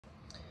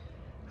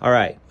All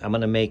right, I'm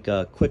gonna make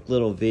a quick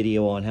little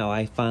video on how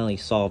I finally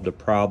solved a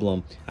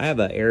problem. I have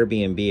an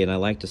Airbnb and I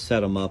like to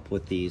set them up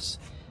with these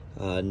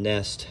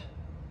Nest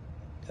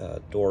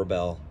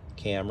Doorbell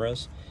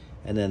cameras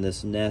and then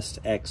this Nest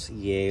X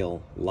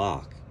Yale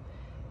lock.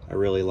 I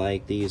really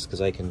like these because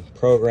I can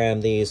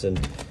program these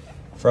and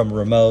from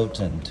remote,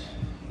 and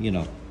you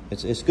know,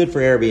 it's good for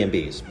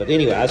Airbnbs. But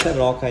anyway, I was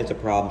having all kinds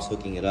of problems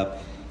hooking it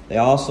up. They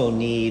also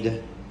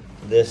need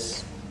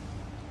this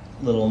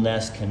little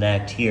Nest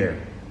Connect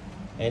here.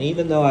 And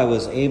even though I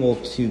was able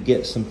to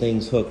get some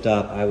things hooked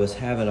up, I was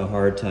having a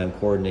hard time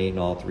coordinating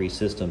all three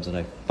systems, and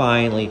I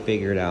finally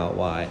figured out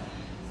why.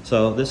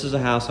 So this is a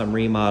house I'm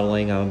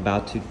remodeling. I'm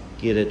about to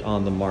get it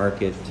on the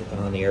market,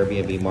 on the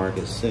Airbnb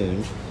market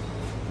soon.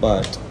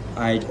 But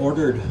I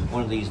ordered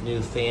one of these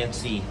new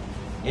fancy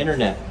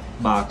internet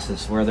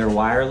boxes where they're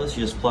wireless,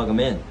 you just plug them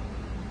in.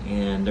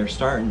 And they're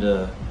starting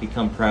to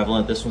become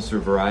prevalent. This one's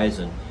through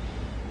Verizon.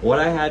 What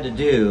I had to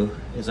do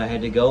is I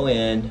had to go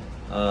in,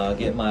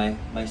 get my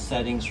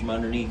settings from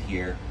underneath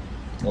here,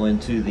 go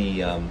into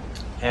the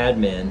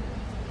admin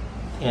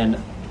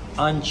and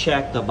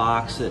uncheck the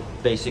box that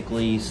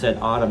basically said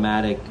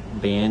automatic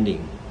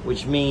banding,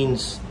 which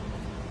means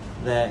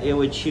that it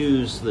would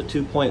choose the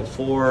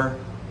 2.4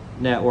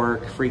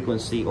 network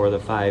frequency or the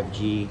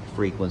 5G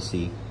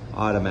frequency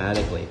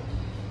automatically.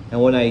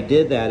 And when I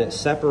did that, it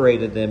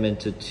separated them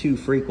into two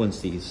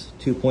frequencies,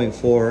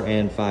 2.4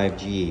 and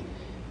 5G.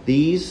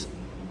 These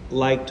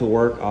like to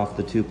work off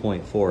the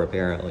 2.4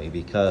 apparently,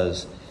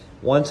 because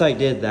once I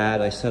did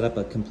that, I set up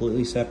a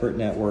completely separate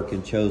network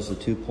and chose the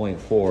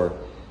 2.4.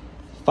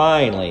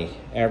 Finally,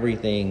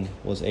 everything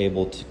was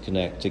able to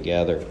connect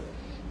together.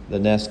 The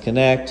Nest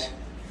Connect,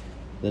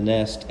 the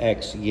Nest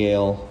X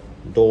Yale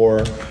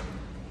door,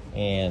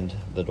 and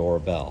the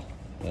doorbell.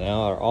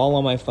 Now they're all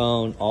on my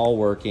phone, all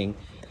working.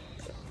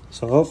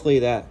 So hopefully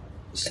that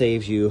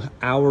saves you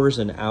hours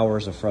and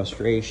hours of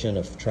frustration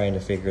of trying to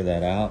figure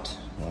that out,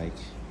 like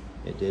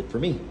it did for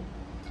me.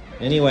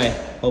 Anyway,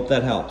 hope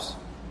that helps.